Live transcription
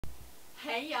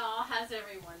Hey y'all, how's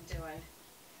everyone doing?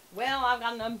 Well, I've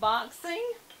got an unboxing,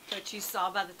 which you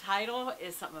saw by the title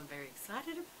is something I'm very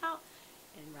excited about.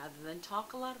 And rather than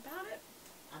talk a lot about it,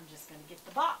 I'm just going to get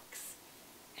the box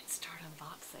and start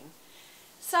unboxing.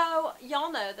 So,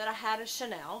 y'all know that I had a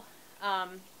Chanel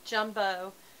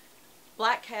Jumbo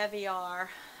Black Caviar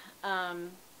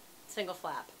single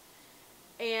flap.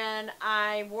 And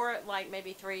I wore it like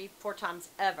maybe 3-4 times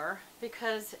ever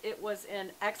because it was in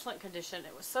excellent condition.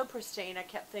 It was so pristine. I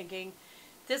kept thinking,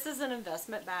 this is an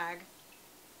investment bag.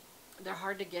 They're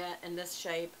hard to get in this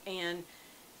shape, and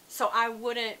so I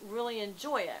wouldn't really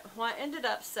enjoy it. Well, I ended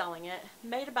up selling it,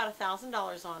 made about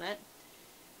 $1,000 on it.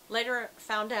 Later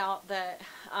found out that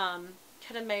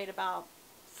could have made about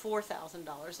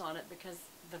 $4,000 on it because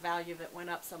the value of it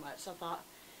went up so much. So I thought,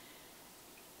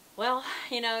 well,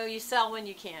 you know, you sell when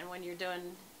you can,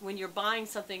 when you're buying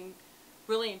something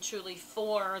really and truly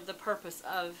for the purpose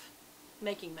of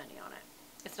making money on it.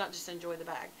 It's not just enjoy the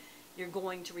bag. You're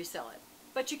going to resell it.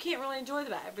 But you can't really enjoy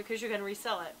the bag because you're going to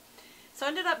resell it. So I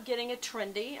ended up getting a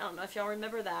trendy, I don't know if y'all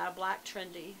remember that, a black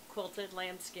trendy quilted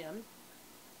lambskin.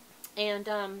 And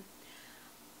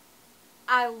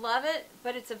I love it,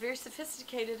 but it's a very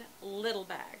sophisticated little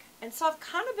bag. And so I've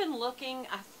kind of been looking,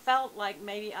 I felt like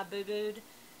maybe I boo-booed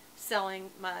selling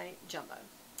my jumbo,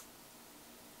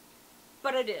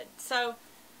 but I did. So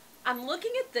I'm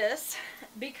looking at this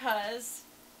because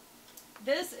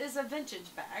this is a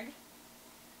vintage bag,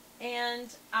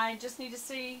 and I just need to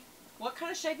see what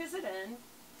kind of shape is it in.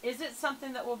 Is it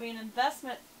something that will be an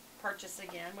investment purchase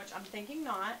again, which I'm thinking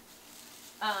not.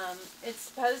 It's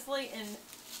supposedly in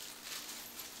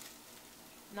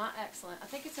not excellent. I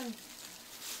think it's in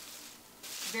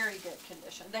very good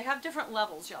condition. They have different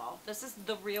levels, y'all. This is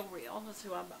the real. That's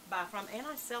who I buy from, and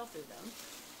I sell through them.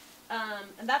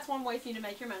 And that's one way for you to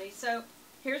make your money. So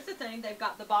here's the thing. They've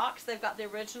got the box. They've got the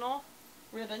original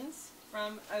ribbons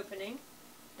from opening.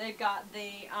 They've got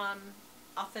the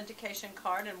authentication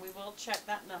card, and we will check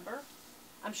that number.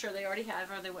 I'm sure they already have,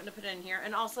 or they wouldn't have put it in here.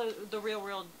 And also, the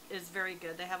real is very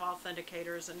good. They have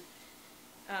authenticators.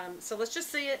 And so let's just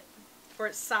see it for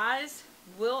its size.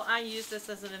 Will I use this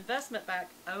as an investment bag?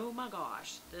 Oh my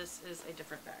gosh, this is a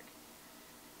different bag.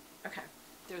 Okay,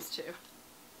 there's two.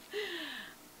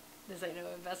 This ain't no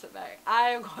investment bag. I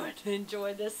am going to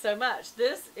enjoy this so much.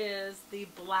 This is the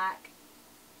black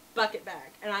bucket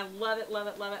bag, and I love it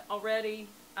already.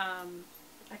 I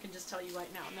can just tell you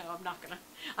right now, no, I'm not gonna.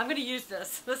 I'm gonna use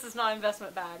this. This is not an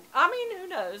investment bag. I mean, who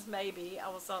knows? Maybe I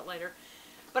will sell it later.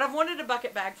 But I've wanted a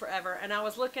bucket bag forever, and I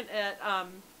was looking at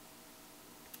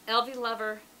LV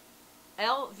Lover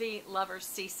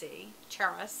CC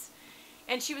Charis,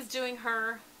 and she was doing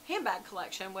her handbag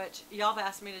collection, which y'all have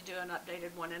asked me to do an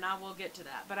updated one, and I will get to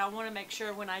that. But I want to make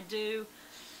sure when I do,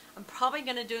 I'm probably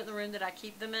going to do it in the room that I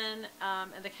keep them in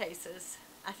the cases,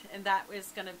 and that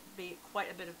is going to be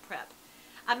quite a bit of prep.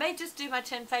 I may just do my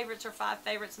 10 favorites or 5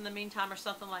 favorites in the meantime or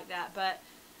something like that. But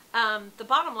the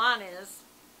bottom line is,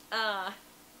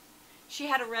 she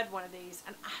had a red one of these,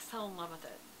 and I fell in love with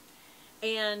it.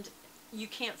 And you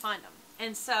can't find them.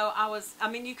 And so I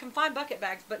mean, you can find bucket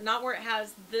bags, but not where it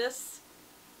has this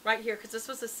right here, because this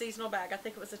was a seasonal bag. I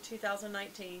think it was a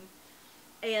 2019.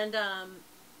 And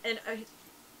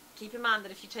keep in mind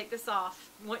that if you take this off,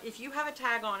 if you have a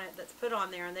tag on it that's put on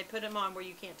there, and they put them on where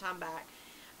you can't tie them back,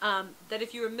 that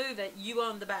if you remove it, you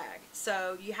own the bag.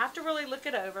 So you have to really look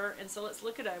it over, and so let's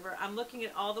look it over. I'm looking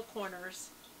at all the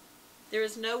corners. There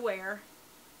is no wear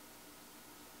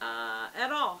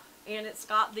at all. And it's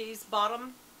got these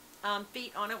bottom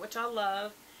feet on it, which I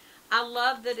love. I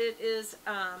love that it is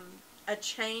a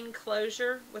chain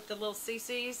closure with the little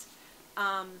CCs.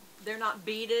 They're not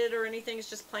beaded or anything.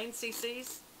 It's just plain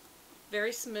CCs.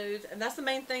 Very smooth. And that's the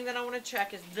main thing that I want to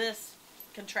check is this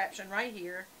contraption right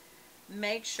here.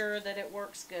 Make sure that it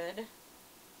works good.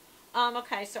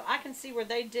 Okay, so I can see where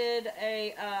they did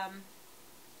a,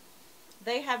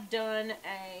 they have done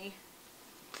a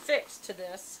fix to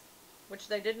this, which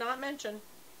they did not mention.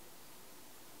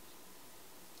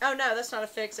 Oh no, that's not a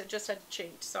fix. It just had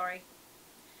chinked. Sorry.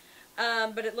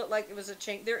 But it looked like it was a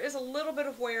chink. There is a little bit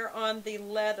of wear on the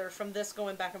leather from this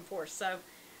going back and forth. So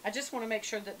I just want to make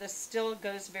sure that this still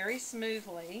goes very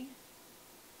smoothly.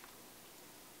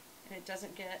 And it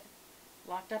doesn't get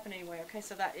locked up in any way. Okay,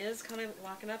 so that is kind of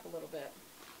locking up a little bit.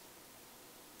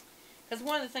 Because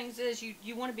one of the things is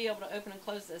you want to be able to open and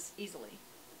close this easily.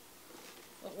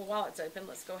 Well, while it's open,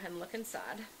 let's go ahead and look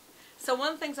inside. So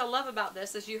one of the things I love about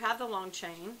this is you have the long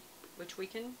chain, which we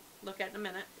can look at in a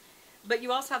minute. But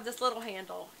you also have this little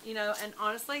handle, you know, and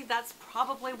honestly, that's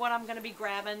probably what I'm going to be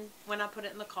grabbing when I put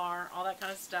it in the car, all that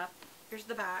kind of stuff. Here's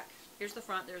the back. Here's the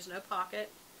front. There's no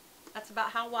pocket. That's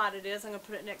about how wide it is. I'm going to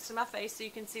put it next to my face so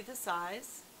you can see the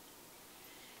size.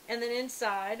 And then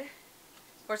inside,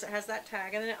 of course, it has that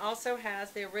tag. And then it also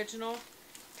has the original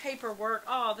paperwork.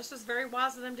 Oh, this was very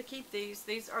wise of them to keep these.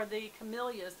 These are the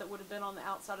camellias that would have been on the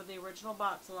outside of the original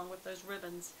box, along with those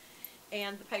ribbons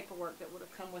and the paperwork that would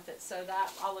have come with it. So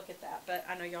that, I'll look at that, but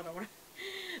I know y'all don't want to.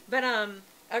 But,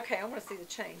 okay, I want to see the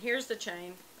chain. Here's the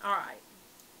chain. All right.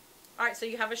 All right, so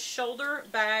you have a shoulder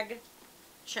bag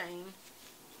chain,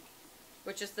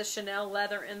 which is the Chanel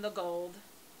leather in the gold.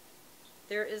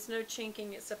 There is no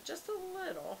chinking except just a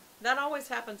little. That always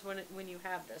happens when you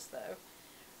have this, though.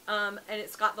 And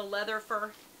it's got the leather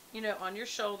for, you know, on your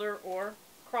shoulder or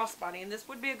crossbody. And this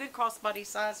would be a good crossbody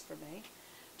size for me.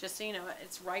 Just so you know,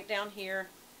 it's right down here,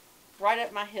 right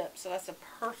at my hip. So that's a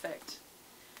perfect,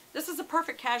 this is a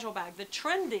perfect casual bag. The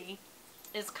Trendy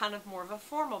is kind of more of a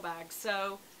formal bag.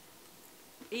 So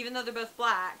even though they're both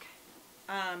black,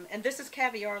 and this is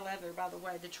caviar leather, by the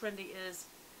way. The Trendy is,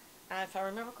 if I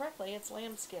remember correctly, it's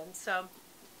lambskin. So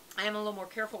I am a little more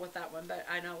careful with that one, but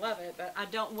I know love it. But I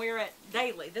don't wear it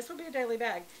daily. This would be a daily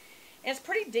bag. And it's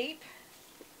pretty deep.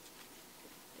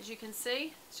 As you can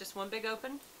see, it's just one big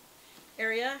open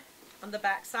area. On the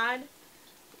back side,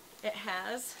 it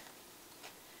has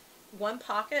one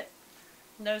pocket,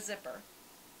 no zipper.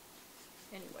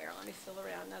 Anywhere, let me feel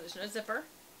around. No, there's no zipper.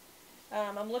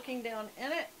 I'm looking down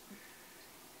in it.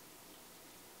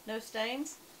 No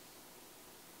stains.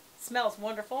 Smells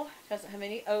wonderful. Doesn't have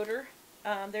any odor.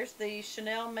 There's the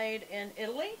Chanel made in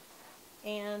Italy.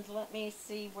 And let me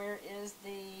see, where is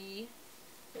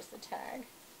there's the tag.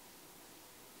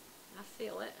 I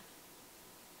feel it.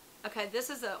 Okay, this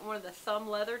is one of the thumb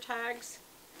leather tags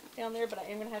down there, but I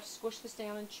am going to have to squish this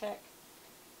down and check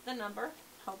the number.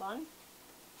 Hold on.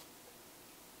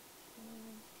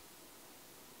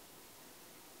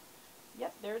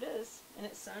 Yep, there it is. And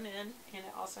it's sewn in, and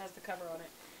it also has the cover on it.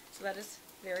 So that is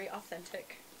very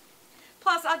authentic.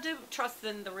 Plus, I do trust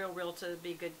in the real to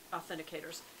be good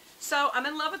authenticators. So, I'm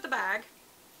in love with the bag.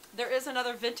 There is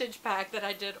another vintage bag that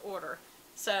I did order.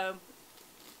 So,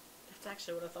 that's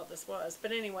actually what I thought this was.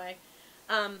 But anyway,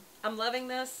 I'm loving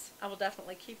this. I will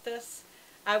definitely keep this.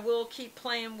 I will keep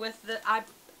playing with the...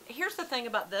 Here's the thing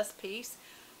about this piece.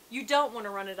 You don't want to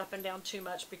run it up and down too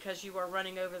much because you are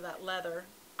running over that leather.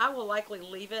 I will likely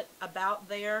leave it about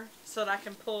there so that I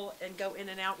can pull and go in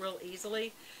and out real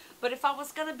easily. But if I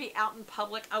was going to be out in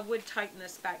public, I would tighten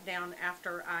this back down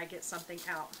after I get something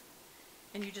out.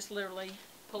 And you just literally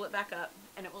pull it back up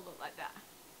and it will look like that.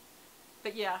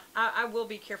 But yeah, I will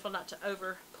be careful not to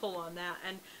over pull on that.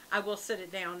 And I will sit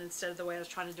it down instead of the way I was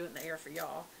trying to do it in the air for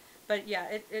y'all. But yeah,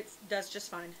 it does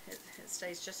just fine. It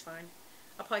stays just fine.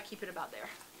 I'll probably keep it about there.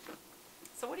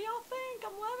 So what do y'all think?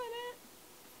 I'm loving it.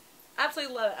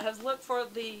 Absolutely love it. I have looked for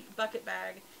the bucket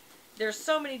bag. There's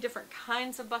so many different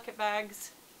kinds of bucket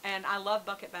bags. And I love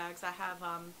bucket bags. I have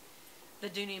the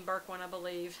Dooney & Bourke one, I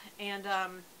believe. And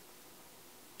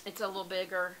it's a little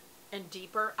bigger and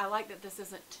deeper. I like that this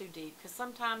isn't too deep. Because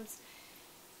sometimes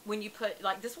when you put,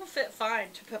 like this will fit fine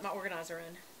to put my organizer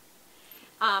in.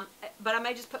 But I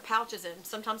may just put pouches in.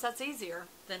 Sometimes that's easier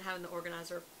than having the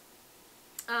organizer.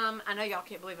 I know y'all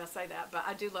can't believe I say that, but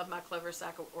I do love my Clover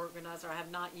Sack organizer. I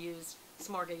have not used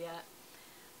Smorga yet.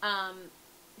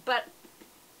 But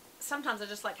sometimes I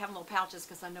just like having little pouches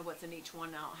because I know what's in each one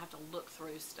and I don't have to look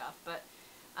through stuff. But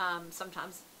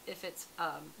sometimes if it's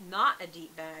not a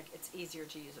deep bag, it's easier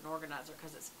to use an organizer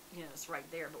because it's, you know, it's right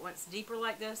there. But when it's deeper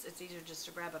like this, it's easier just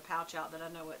to grab a pouch out that I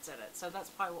know what's in it. So that's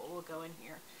probably what will go in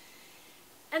here.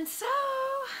 And so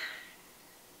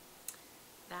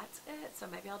that's it. So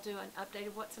maybe I'll do an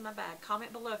updated what's in my bag.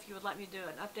 Comment below if you would like me to do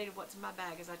an updated what's in my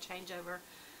bag as I change over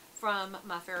from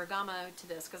my Ferragamo to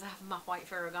this, because I have my white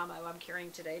Ferragamo I'm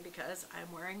carrying today because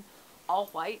I'm wearing all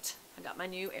white. I got my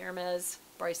new Hermes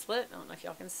bracelet. I don't know if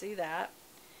y'all can see that.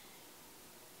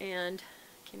 And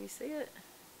can you see it?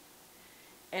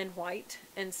 And white.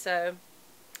 And so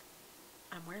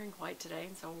I'm wearing white today,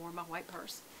 and so I wore my white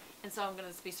purse. And so I'm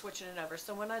going to be switching it over.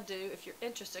 So when I do, if you're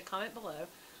interested, comment below.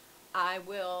 I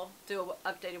will do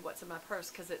an updated what's in my purse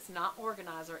because it's not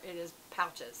organizer, it is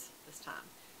pouches this time.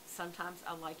 Sometimes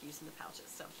I like using the pouches.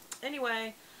 So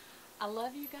anyway, I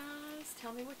love you guys.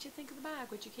 Tell me what you think of the bag.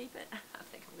 Would you keep it? I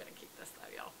think I'm going to keep this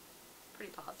though, y'all.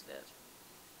 Pretty positive.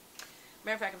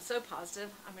 Matter of fact, I'm so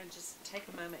positive, I'm going to just take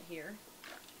a moment here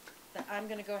that I'm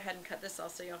going to go ahead and cut this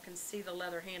off so y'all can see the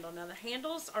leather handle. Now the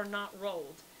handles are not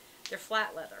rolled. They're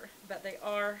flat leather, but they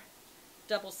are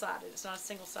double-sided. It's not a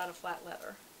single-sided flat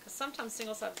leather. Because sometimes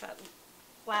single-sided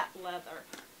flat leather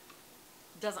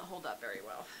doesn't hold up very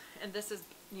well. And this is,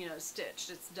 you know,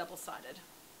 stitched. It's double-sided.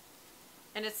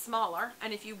 And it's smaller.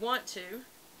 And if you want to,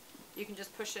 you can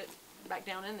just push it back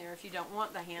down in there if you don't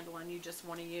want the handle and you just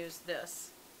want to use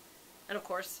this. And of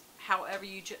course, however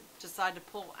you decide to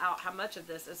pull out how much of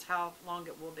this is how long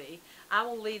it will be. I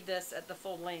will leave this at the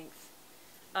full length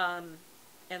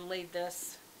and leave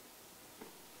this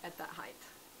at that height.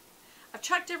 I've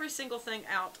checked every single thing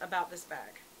out about this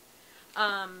bag.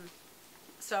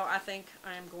 So I think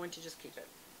I am going to just keep it.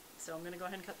 So I'm going to go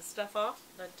ahead and cut the stuff off,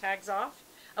 the tags off.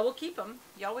 I will keep them.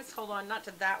 You always hold on, not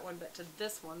to that one, but to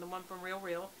this one, the one from Real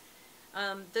Real.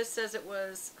 This says it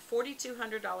was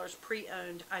 $4,200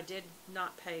 pre-owned. I did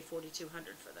not pay $4,200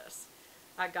 for this.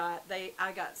 I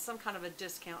got some kind of a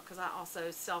discount because I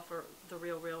also sell for the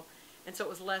Real Real, and so it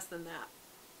was less than that.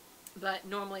 But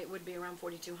normally it would be around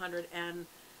 $4,200, and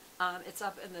it's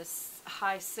up in the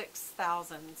high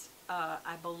 6,000s,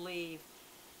 I believe,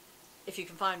 if you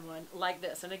can find one like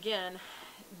this. And again,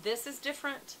 this is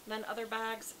different than other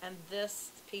bags, and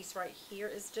this piece right here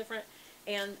is different.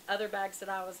 And other bags that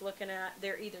I was looking at,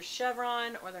 they're either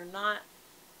chevron or they're not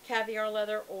caviar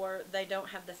leather, or they don't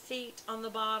have the feet on the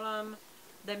bottom.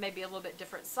 They may be a little bit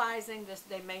different sizing.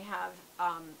 They may have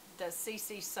the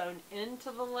CC sewn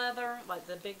into the leather, like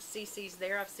the big CCs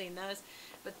there. I've seen those.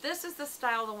 But this is the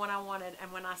style, the one I wanted.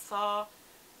 And when I saw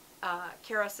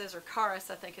Charis's, or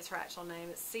Charis, I think is her actual name.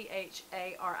 It's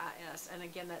C-H-A-R-I-S. And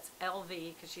again, that's LV,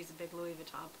 because she's a big Louis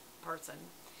Vuitton person,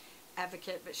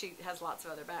 advocate, but she has lots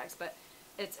of other bags. But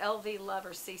it's LV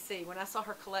Lover CC. When I saw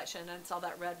her collection and saw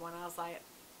that red one, I was like,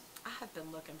 I have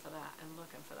been looking for that and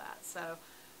looking for that. So,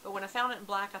 but when I found it in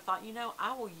black, I thought, you know,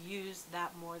 I will use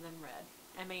that more than red.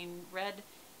 I mean, red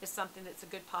is something that's a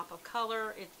good pop of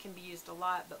color. It can be used a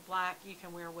lot, but black you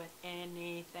can wear with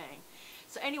anything.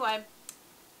 So anyway,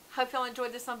 hope y'all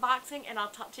enjoyed this unboxing, and I'll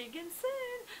talk to you again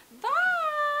soon. Bye!